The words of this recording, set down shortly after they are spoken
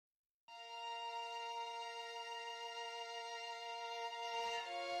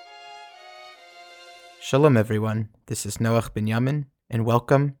Shalom everyone, this is Noach Binyamin, and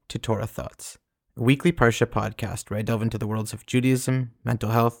welcome to Torah Thoughts, a weekly Parsha podcast where I delve into the worlds of Judaism,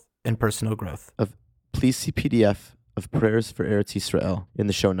 mental health, and personal growth. Please see PDF of Prayers for Eretz Yisrael in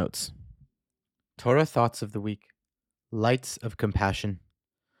the show notes. Torah Thoughts of the Week, Lights of Compassion,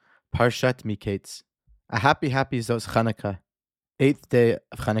 Parshat Miketz, a happy Zos Chanukah, 8th day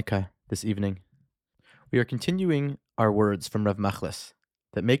of Chanukah this evening. We are continuing our words from Rav Machlis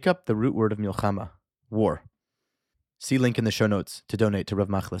that make up the root word of Milchama, war. See link in the show notes to donate to Rav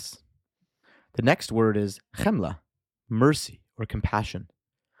Machlis. The next word is chemla, mercy or compassion.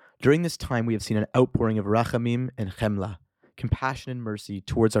 During this time, we have seen an outpouring of rachamim and chemla, compassion and mercy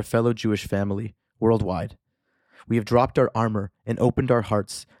towards our fellow Jewish family worldwide. We have dropped our armor and opened our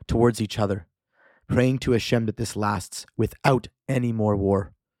hearts towards each other, praying to Hashem that this lasts without any more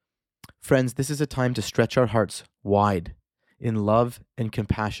war. Friends, this is a time to stretch our hearts wide in love and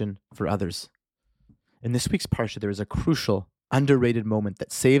compassion for others. In this week's Parsha, there is a crucial, underrated moment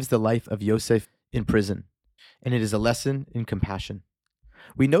that saves the life of Yosef in prison, and it is a lesson in compassion.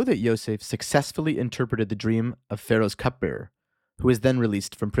 We know that Yosef successfully interpreted the dream of Pharaoh's cupbearer, who was then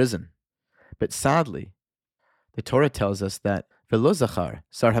released from prison. But sadly, the Torah tells us that Velo zachar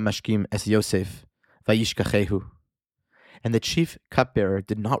sar hamashkim es Yosef vayishkachehu, and the chief cupbearer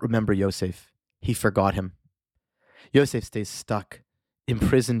did not remember Yosef. He forgot him. Yosef stays stuck,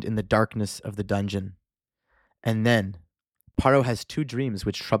 imprisoned in the darkness of the dungeon. And then, Paro has two dreams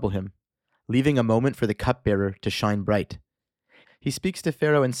which trouble him, leaving a moment for the cupbearer to shine bright. He speaks to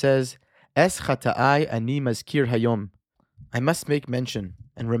Pharaoh and says, Es chata'ai ani mazkir hayom. I must make mention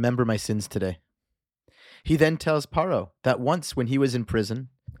and remember my sins today. He then tells Paro that once when he was in prison,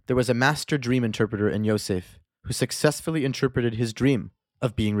 there was a master dream interpreter in Yosef who successfully interpreted his dream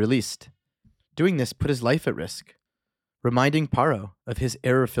of being released. Doing this put his life at risk, reminding Paro of his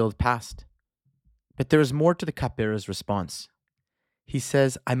error-filled past. But there is more to the cupbearer's response. He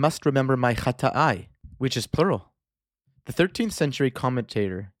says, I must remember my chata'ai, which is plural. The 13th century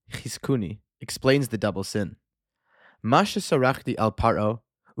commentator, Chizkuni, explains the double sin. Ma shesarachti al Paro,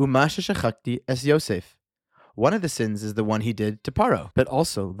 u'ma sheshachakti es Yosef. One of the sins is the one he did to Paro, but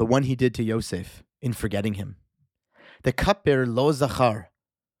also the one he did to Yosef in forgetting him. The cupbearer lo zachar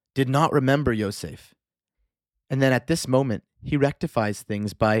did not remember Yosef. And then at this moment, he rectifies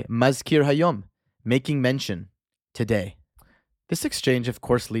things by mazkir hayom, making mention today. This exchange, of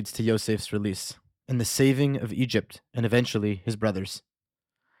course, leads to Yosef's release and the saving of Egypt and eventually his brothers.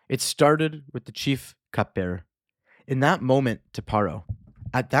 It started with the chief cupbearer. In that moment to Paro,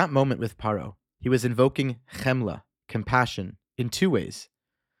 at that moment with Paro, he was invoking chemla, compassion, in two ways.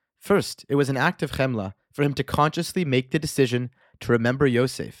 First, it was an act of chemla for him to consciously make the decision to remember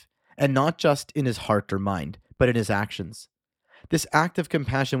Yosef, and not just in his heart or mind, but in his actions. This act of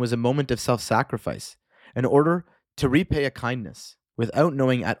compassion was a moment of self-sacrifice in order to repay a kindness without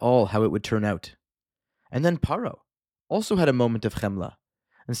knowing at all how it would turn out. And then Paro also had a moment of chemla.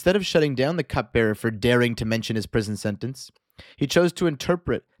 Instead of shutting down the cupbearer for daring to mention his prison sentence, he chose to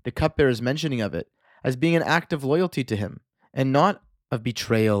interpret the cupbearer's mentioning of it as being an act of loyalty to him and not of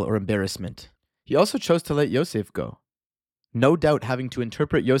betrayal or embarrassment. He also chose to let Yosef go, no doubt having to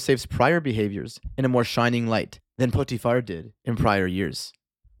interpret Yosef's prior behaviors in a more shining light than Potiphar did in prior years,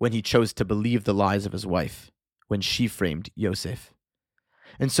 when he chose to believe the lies of his wife, when she framed Yosef.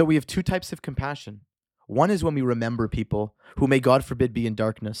 And so we have two types of compassion. One is when we remember people who may God forbid be in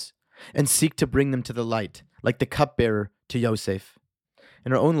darkness and seek to bring them to the light, like the cupbearer to Yosef.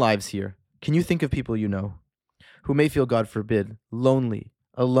 In our own lives here, can you think of people you know who may feel, God forbid, lonely,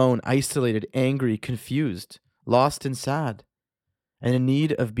 alone, isolated, angry, confused, lost and sad, and in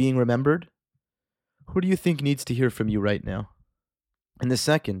need of being remembered? Who do you think needs to hear from you right now? And the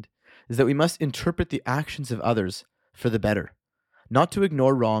second is that we must interpret the actions of others for the better, not to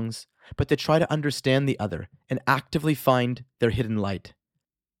ignore wrongs, but to try to understand the other and actively find their hidden light.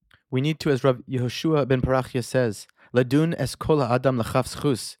 We need to, as Rav Yehoshua ben Parachia says, Ladun es kol ha'adam l'chaf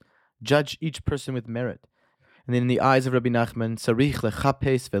zchus, judge each person with merit. And then in the eyes of Rabbi Nachman, sarich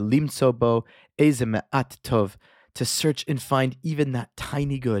lechapes ve'limtso bo eze me'at tov, to search and find even that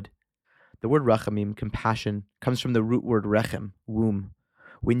tiny good. The word rachamim, compassion, comes from the root word rechem, womb.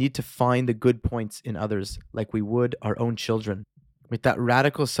 We need to find the good points in others like we would our own children, with that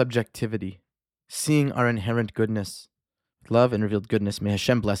radical subjectivity, seeing our inherent goodness. With love and revealed goodness, may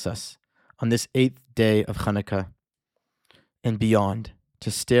Hashem bless us on this 8th day of Chanukah and beyond to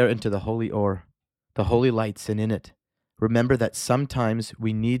stare into the holy Or, the holy lights, and in it, remember that sometimes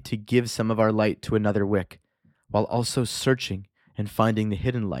we need to give some of our light to another wick, while also searching and finding the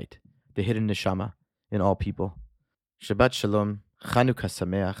hidden light, the hidden neshama in all people. Shabbat Shalom, Chanukah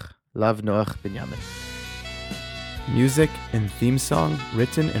Sameach, Lav Noach Binyamin. Music and theme song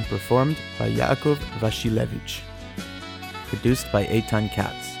written and performed by Yaakov Vashilevich. Produced by Eitan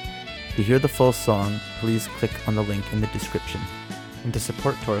Katz. To hear the full song, please click on the link in the description. And to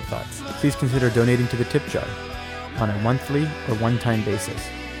support Torah Thoughts, please consider donating to the tip jar on a monthly or one-time basis,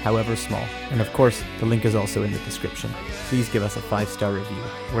 however small. And of course, the link is also in the description. Please give us a 5-star review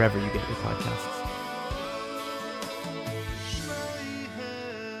wherever you get your podcasts.